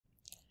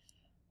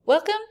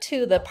Welcome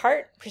to the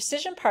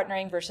Precision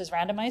Partnering versus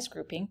Randomized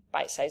Grouping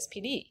Bite-Size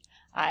PD.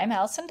 I'm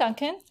Allison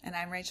Duncan. And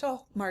I'm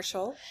Rachel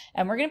Marshall.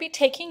 And we're going to be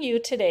taking you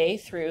today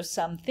through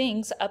some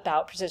things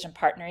about precision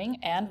partnering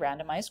and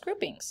randomized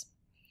groupings.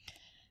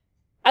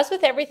 As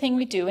with everything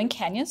we do in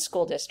Canyon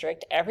School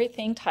District,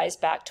 everything ties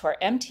back to our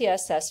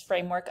MTSS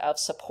framework of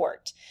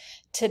support.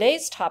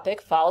 Today's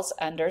topic falls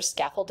under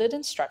scaffolded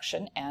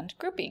instruction and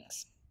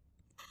groupings.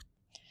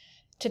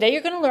 Today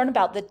you're going to learn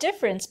about the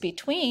difference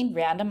between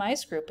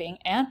randomized grouping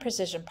and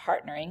precision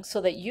partnering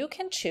so that you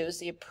can choose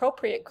the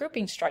appropriate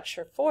grouping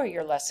structure for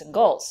your lesson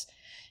goals.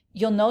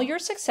 You'll know you're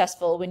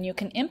successful when you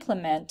can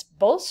implement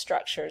both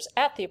structures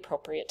at the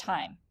appropriate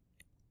time.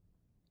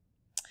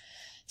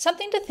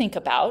 Something to think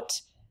about: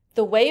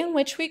 the way in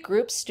which we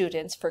group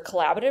students for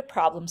collaborative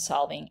problem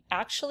solving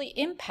actually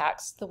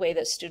impacts the way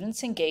that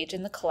students engage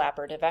in the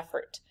collaborative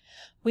effort.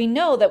 We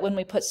know that when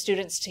we put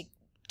students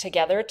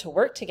together to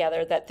work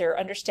together, that their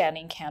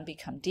understanding can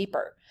become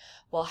deeper.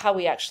 Well, how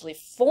we actually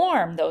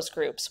form those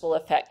groups will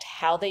affect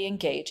how they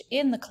engage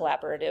in the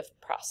collaborative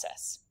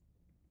process.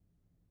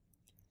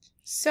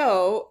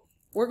 So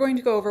we're going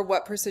to go over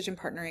what precision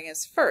partnering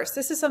is first.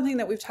 This is something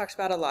that we've talked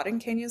about a lot in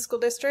Canyon School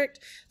District,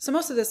 so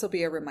most of this will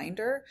be a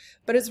reminder,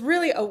 but it's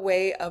really a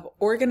way of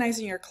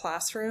organizing your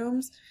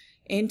classrooms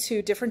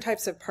into different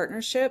types of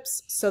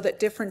partnerships so that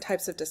different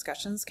types of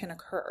discussions can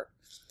occur.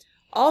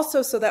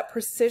 Also, so that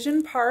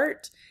precision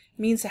part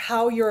means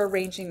how you're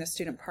arranging the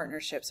student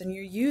partnerships and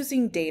you're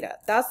using data.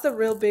 That's the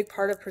real big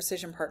part of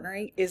precision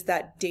partnering, is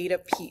that data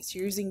piece.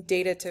 You're using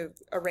data to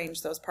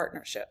arrange those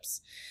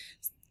partnerships.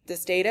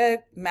 This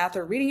data, math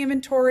or reading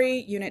inventory,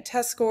 unit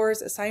test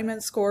scores,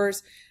 assignment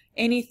scores,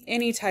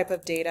 any type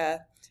of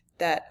data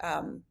that,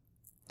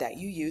 that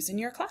you use in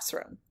your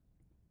classroom.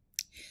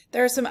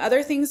 There are some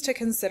other things to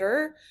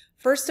consider.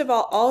 First of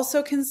all,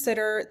 also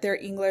consider their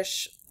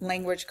English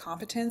language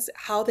competence,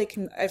 how they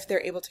can, if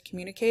they're able to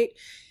communicate.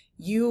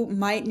 You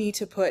might need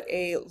to put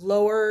a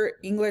lower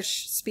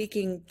English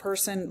speaking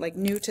person, like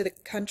new to the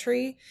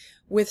country,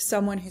 with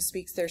someone who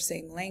speaks their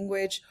same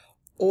language,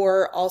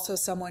 or also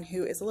someone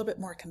who is a little bit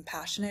more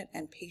compassionate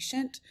and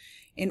patient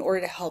in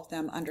order to help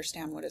them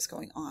understand what is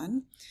going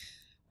on.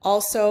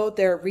 Also,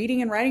 their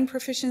reading and writing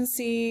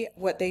proficiency,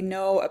 what they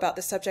know about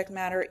the subject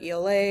matter,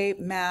 ELA,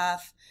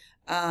 math,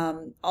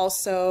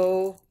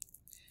 also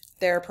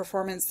their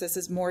performance. This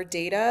is more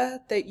data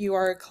that you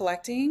are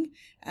collecting,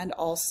 and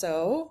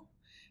also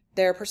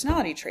their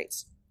personality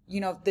traits.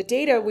 You know, the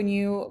data, when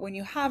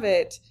you have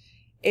it,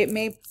 it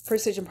may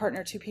precision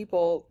partner two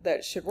people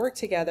that should work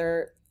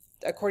together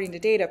according to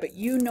data, but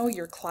you know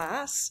your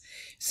class,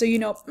 so you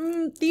know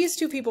these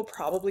two people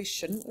probably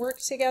shouldn't work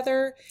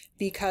together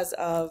because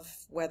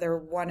of whether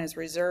one is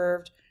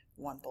reserved,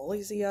 one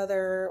bullies the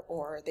other,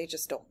 or they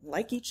just don't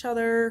like each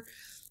other.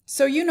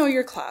 So you know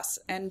your class,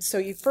 and so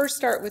you first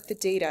start with the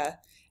data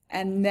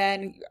and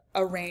then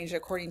arrange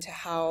according to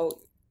how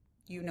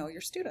you know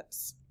your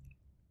students.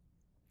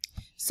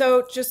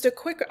 So just a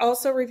quick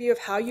also review of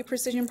how you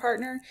precision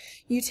partner.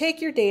 You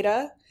take your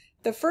data.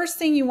 The first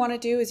thing you want to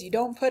do is you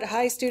don't put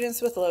high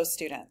students with low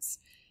students.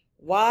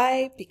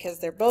 Why? Because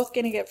they're both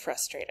going to get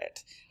frustrated.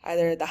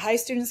 Either the high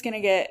student's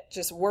going to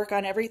just work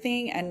on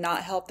everything and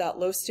not help that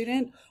low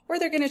student, or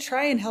they're going to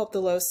try and help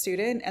the low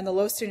student, and the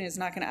low student is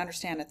not going to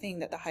understand a thing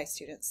that the high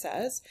student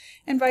says,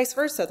 and vice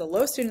versa. The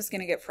low student is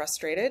going to get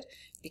frustrated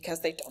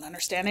because they don't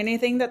understand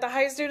anything that the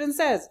high student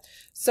says.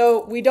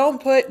 So we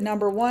don't put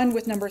number 1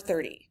 with number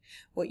 30.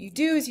 What you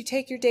do is you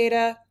take your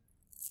data,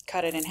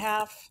 cut it in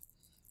half,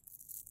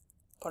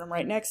 put them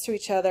right next to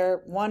each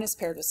other. 1 is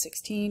paired with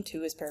 16,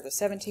 2 is paired with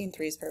 17,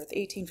 3 is paired with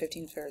 18,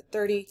 15 is paired with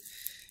 30,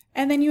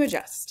 and then you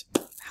adjust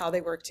how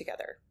they work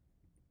together.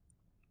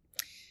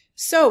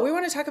 So we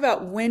want to talk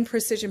about when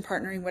precision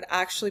partnering would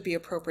actually be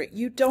appropriate.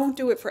 You don't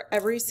do it for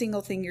every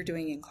single thing you're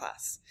doing in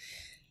class,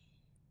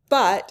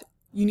 but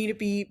you need to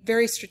be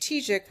very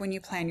strategic when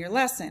you plan your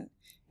lesson.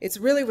 It's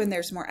really when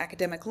there's more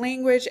academic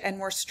language and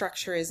more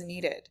structure is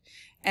needed.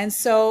 And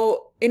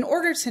so in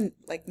order to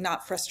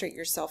not frustrate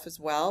yourself as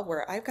well,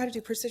 where I've got to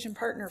do precision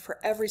partner for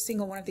every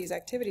single one of these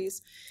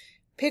activities,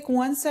 pick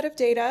one set of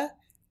data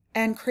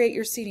and create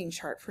your seating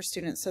chart for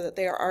students so that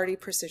they are already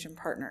precision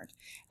partnered.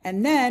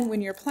 And then when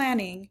you're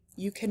planning,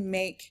 you can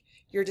make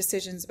your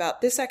decisions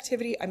about this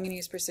activity. I'm going to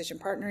use precision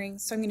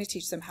partnering, so I'm going to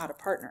teach them how to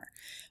partner.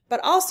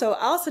 But also,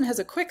 Allison has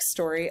a quick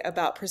story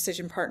about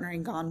precision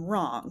partnering gone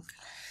wrong.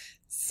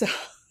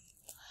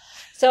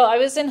 So I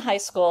was in high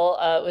school.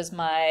 It was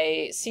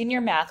my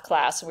senior math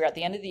class. We were at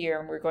the end of the year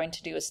and we were going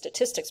to do a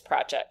statistics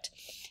project.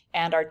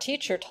 And our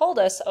teacher told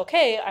us,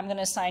 okay, I'm going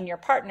to assign your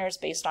partners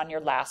based on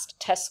your last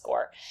test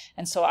score.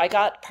 And so I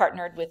got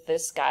partnered with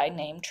this guy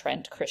named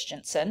Trent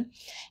Christensen.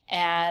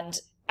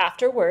 And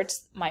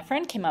afterwards, my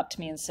friend came up to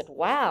me and said,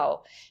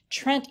 wow,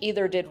 Trent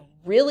either did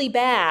really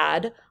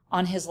bad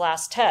on his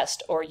last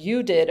test or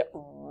you did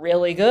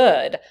really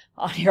good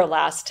on your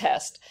last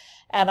test.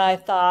 And I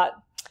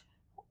thought,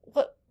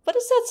 what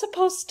is that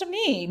supposed to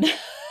mean?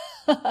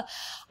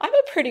 I'm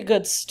a pretty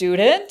good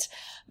student,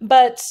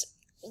 but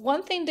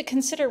one thing to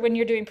consider when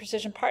you're doing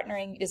precision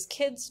partnering is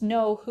kids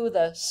know who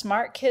the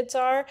smart kids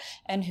are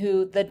and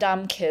who the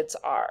dumb kids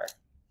are.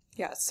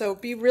 Yeah, so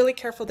be really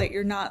careful that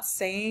you're not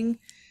saying,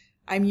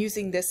 I'm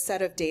using this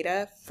set of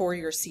data for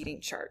your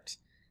seating chart.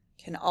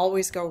 Can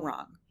always go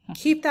wrong.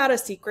 Keep that a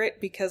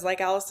secret because,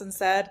 like Allison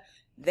said,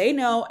 they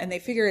know and they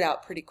figure it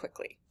out pretty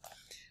quickly.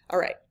 All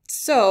right,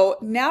 so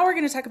now we're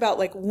going to talk about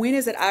like when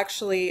is it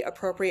actually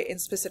appropriate in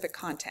specific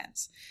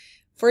content.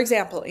 For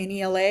example, in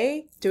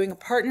ELA, doing a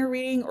partner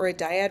reading or a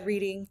dyad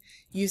reading,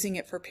 using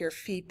it for peer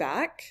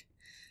feedback.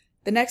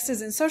 The next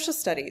is in social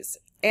studies,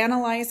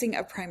 analyzing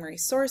of primary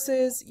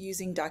sources,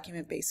 using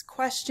document-based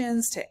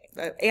questions to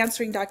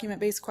answering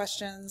document-based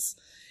questions.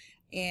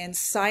 In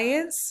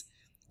science,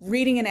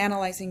 reading and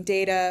analyzing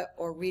data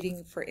or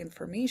reading for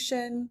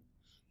information.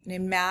 And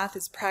in math,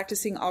 is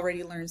practicing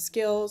already learned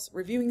skills,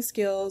 reviewing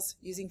skills,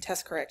 using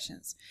test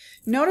corrections.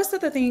 Notice that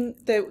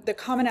the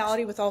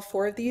commonality with all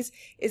four of these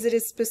is it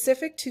is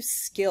specific to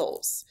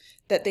skills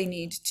that they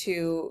need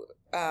to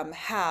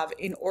have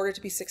in order to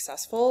be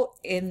successful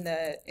in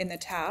the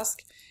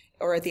task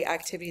or the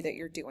activity that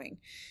you're doing.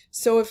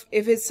 So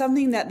if it's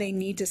something that they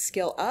need to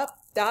skill up,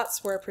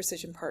 that's where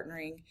precision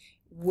partnering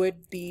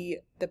would be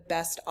the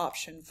best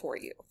option for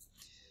you.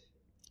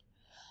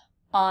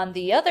 On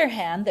the other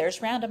hand,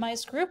 there's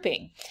randomized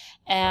grouping.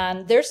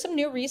 And there's some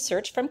new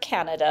research from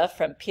Canada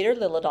from Peter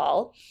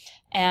Liljedahl.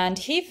 And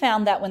he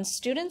found that when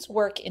students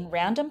work in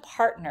random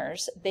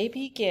partners, they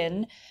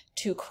begin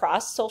to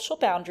cross social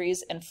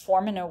boundaries and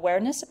form an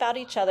awareness about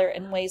each other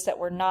in ways that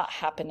were not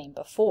happening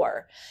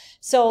before.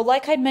 So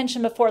like I'd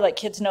mentioned before, like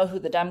kids know who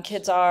the dumb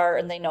kids are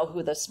and they know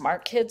who the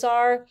smart kids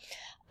are.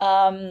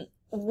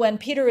 When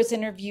Peter was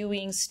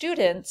interviewing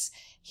students,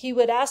 he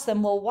would ask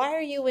them, well, why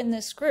are you in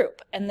this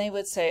group? And they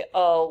would say,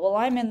 oh, well,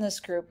 I'm in this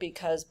group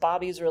because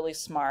Bobby's really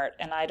smart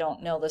and I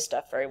don't know this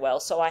stuff very well,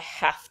 so I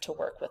have to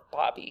work with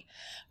Bobby.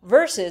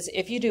 Versus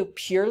if you do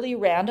purely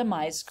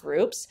randomized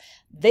groups,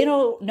 they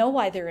don't know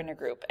why they're in a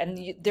group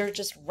and they're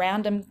just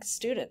random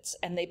students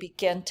and they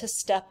begin to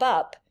step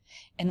up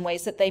in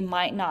ways that they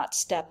might not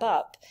step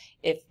up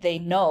if they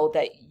know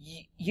that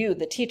you,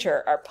 the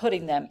teacher, are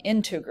putting them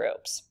into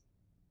groups.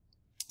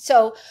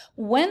 So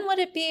when would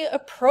it be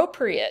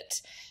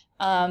appropriate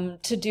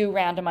to do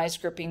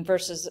randomized grouping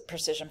versus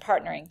precision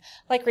partnering?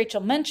 Like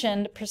Rachel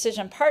mentioned,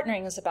 precision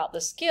partnering is about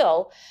the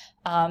skill,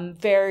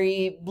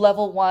 very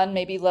level 1,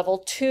 maybe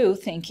level 2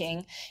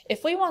 thinking.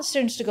 If we want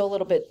students to go a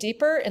little bit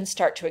deeper and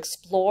start to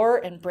explore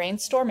and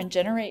brainstorm and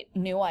generate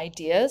new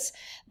ideas,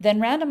 then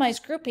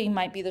randomized grouping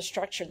might be the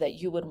structure that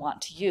you would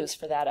want to use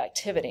for that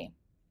activity.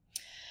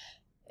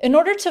 In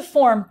order to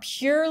form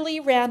purely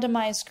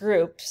randomized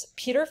groups,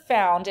 Peter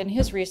found in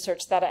his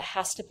research that it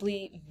has to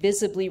be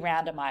visibly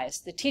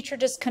randomized. The teacher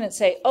just couldn't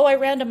say, oh, I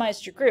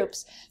randomized your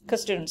groups,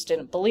 because students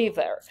didn't believe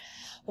there.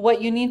 What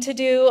you need to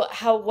do,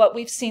 what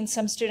we've seen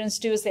some students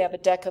do is they have a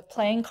deck of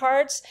playing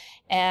cards,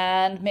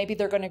 and maybe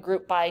they're going to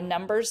group by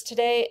numbers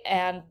today,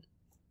 and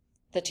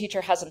the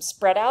teacher has them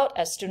spread out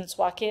as students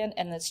walk in,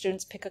 and the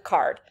students pick a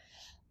card.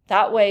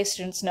 That way,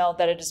 students know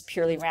that it is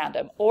purely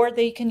random. Or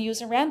they can use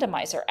a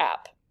randomizer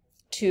app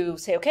to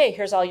say, okay,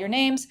 here's all your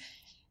names,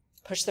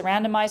 push the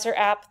randomizer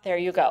app, there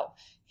you go.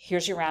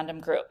 Here's your random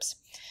groups.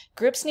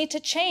 Groups need to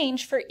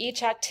change for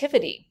each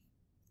activity.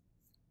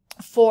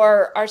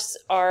 For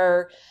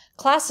our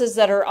classes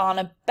that are on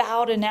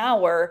about an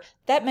hour,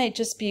 that may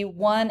just be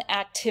one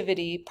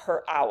activity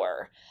per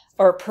hour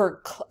or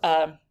per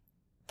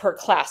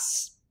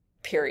class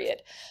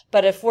period.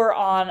 But if we're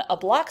on a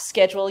block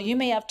schedule, you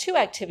may have 2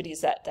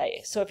 activities that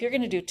day. So if you're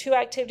going to do 2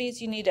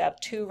 activities, you need to have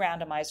 2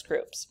 randomized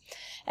groups.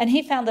 And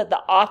he found that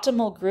the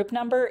optimal group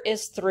number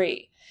is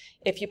 3.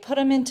 If you put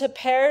them into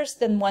pairs,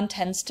 then one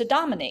tends to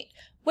dominate,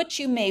 which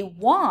you may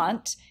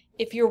want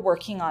if you're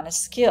working on a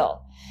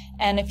skill.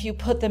 And if you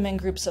put them in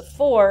groups of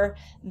 4,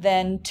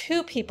 then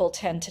 2 people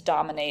tend to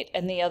dominate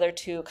and the other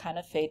 2 kind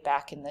of fade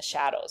back in the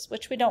shadows,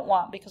 which we don't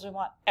want because we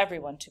want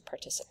everyone to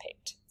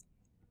participate.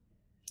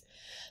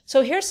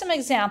 So here's some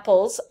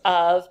examples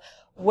of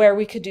where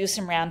we could do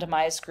some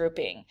randomized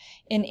grouping.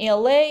 In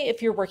ELA,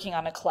 if you're working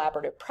on a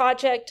collaborative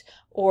project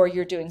or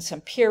you're doing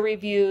some peer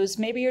reviews,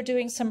 maybe you're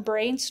doing some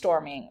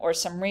brainstorming or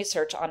some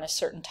research on a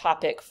certain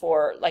topic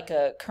for like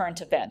a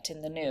current event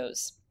in the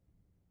news.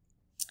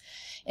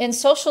 In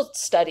social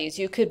studies,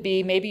 you could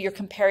be, maybe you're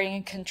comparing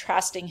and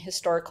contrasting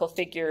historical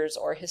figures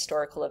or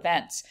historical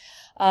events.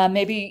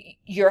 Maybe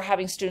you're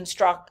having students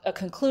draw a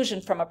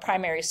conclusion from a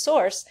primary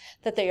source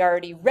that they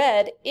already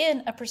read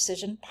in a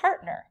precision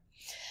partner.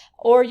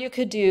 Or you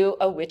could do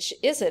a which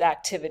is it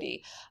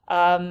activity.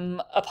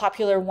 A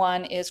popular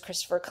one is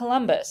Christopher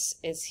Columbus.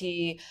 Is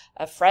he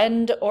a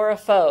friend or a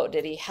foe?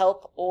 Did he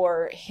help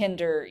or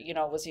hinder? You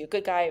know, was he a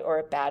good guy or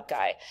a bad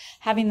guy?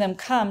 Having them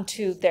come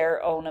to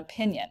their own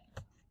opinion.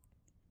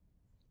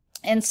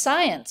 In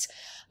science,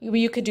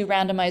 you could do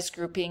randomized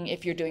grouping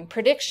if you're doing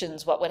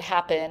predictions, what would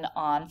happen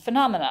on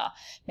phenomena.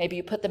 Maybe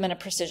you put them in a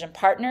precision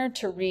partner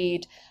to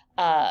read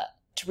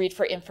to read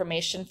for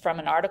information from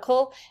an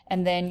article,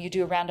 and then you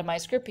do a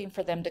randomized grouping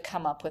for them to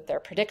come up with their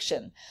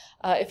prediction.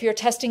 If you're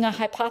testing a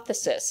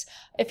hypothesis,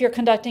 if you're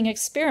conducting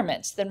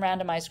experiments, then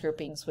randomized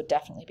groupings would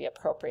definitely be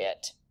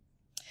appropriate.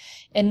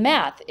 In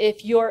math,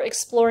 if you're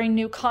exploring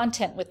new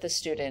content with the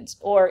students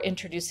or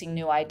introducing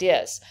new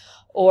ideas,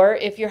 or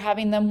if you're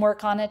having them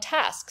work on a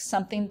task,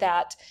 something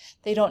that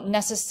they don't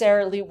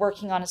necessarily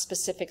working on a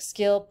specific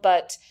skill,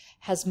 but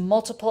has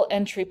multiple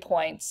entry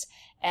points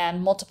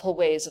and multiple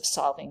ways of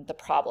solving the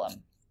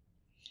problem,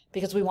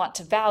 because we want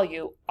to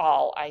value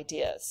all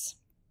ideas.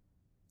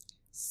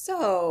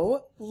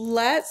 So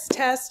let's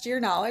test your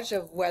knowledge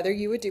of whether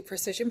you would do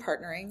precision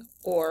partnering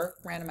or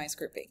randomized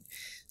grouping.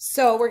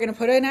 So we're going to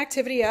put an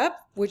activity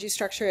up. Would you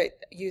structure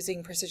it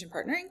using precision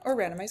partnering or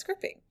randomized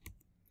grouping?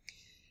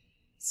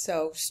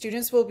 So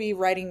students will be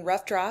writing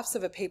rough drafts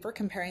of a paper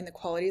comparing the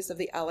qualities of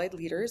the Allied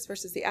leaders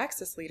versus the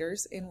Axis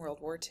leaders in World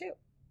War II.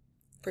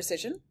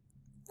 Precision,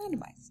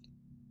 randomized.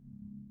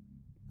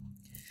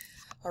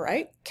 All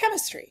right,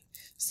 chemistry.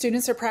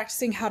 Students are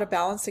practicing how to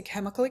balance the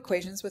chemical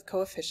equations with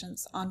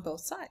coefficients on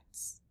both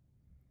sides.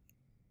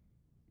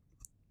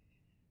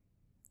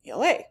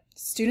 ELA.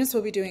 Students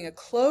will be doing a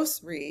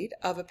close read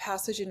of a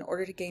passage in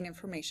order to gain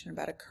information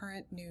about a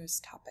current news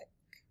topic.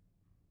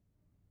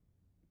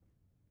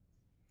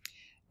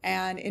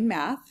 And in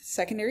math,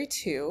 secondary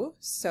 2,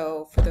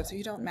 so for those of you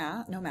who don't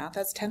know math,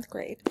 that's 10th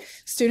grade,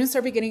 students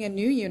are beginning a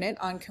new unit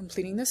on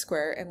completing the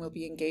square and will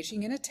be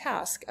engaging in a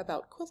task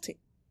about quilting.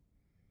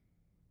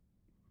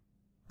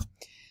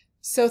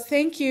 So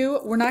thank you.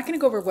 We're not going to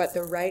go over what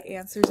the right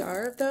answers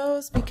are of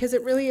those, because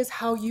it really is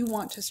how you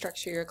want to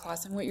structure your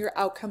class and what your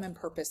outcome and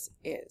purpose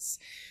is.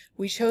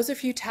 We chose a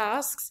few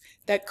tasks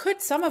that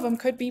some of them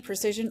could be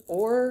precision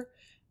or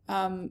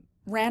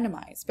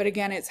randomized, but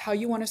again, it's how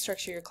you want to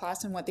structure your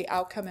class and what the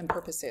outcome and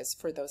purpose is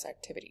for those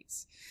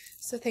activities.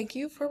 So thank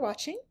you for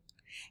watching.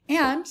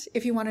 And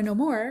if you want to know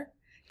more,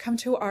 come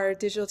to our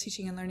Digital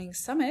Teaching and Learning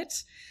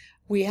Summit.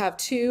 We have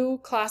 2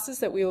 classes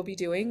that we will be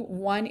doing.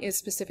 One is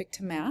specific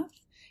to math,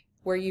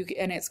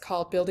 and it's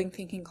called Building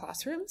Thinking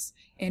Classrooms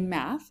in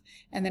math,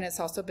 and then it's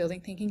also Building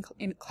Thinking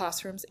in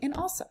Classrooms in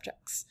all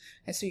subjects.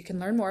 And so you can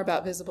learn more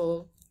about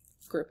visible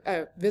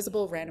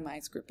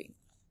randomized grouping.